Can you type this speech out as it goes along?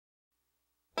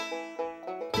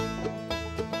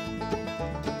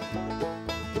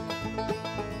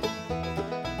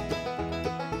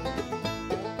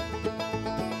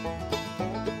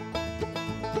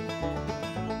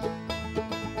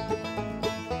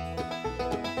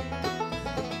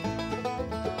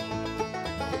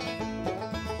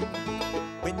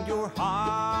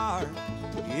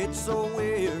get so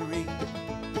weary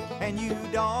and you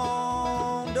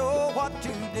don't know what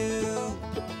to do,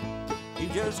 you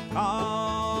just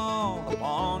call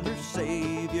upon your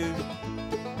Savior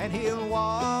and He'll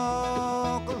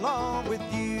walk along with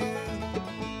you.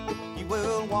 He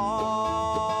will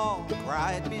walk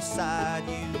right beside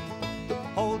you,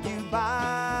 hold you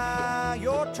by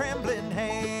your trembling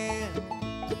hand,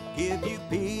 give you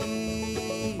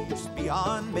peace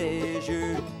beyond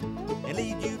measure, and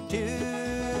lead you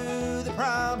to the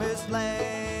promised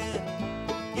land.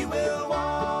 You will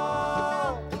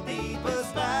walk the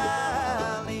deepest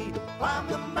valley, climb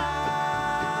the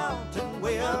mountain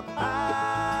way up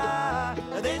high,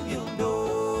 and then you'll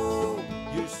know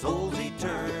your soul's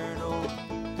eternal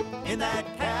in that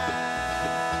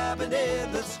cabin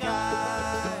in the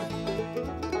sky.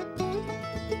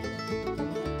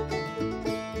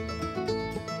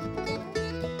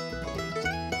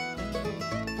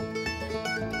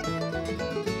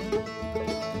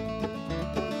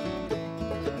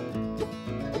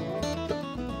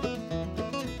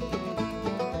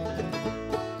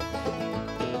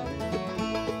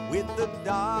 With the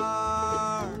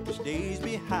darkest days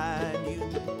behind you,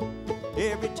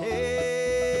 every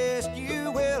test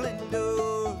you will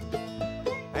endure,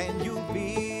 and you'll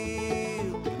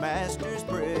feel the Master's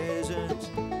presence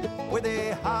with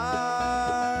a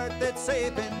heart that's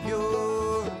safe and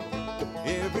pure.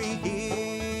 Every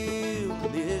hill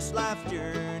in this life's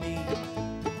journey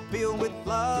filled with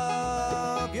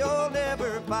love you'll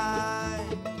never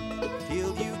find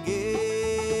till you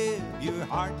give your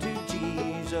heart to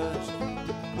Jesus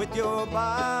with your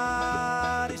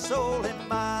body, soul, and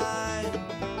mind.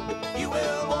 You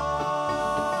will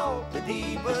walk the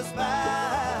deepest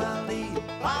valley,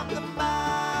 climb the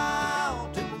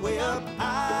mountain way up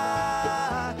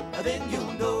high, then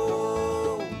you'll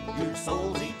know your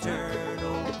soul's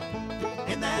eternal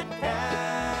in that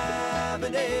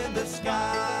cabin in the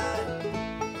sky,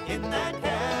 in that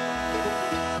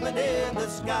cabin in the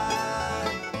sky.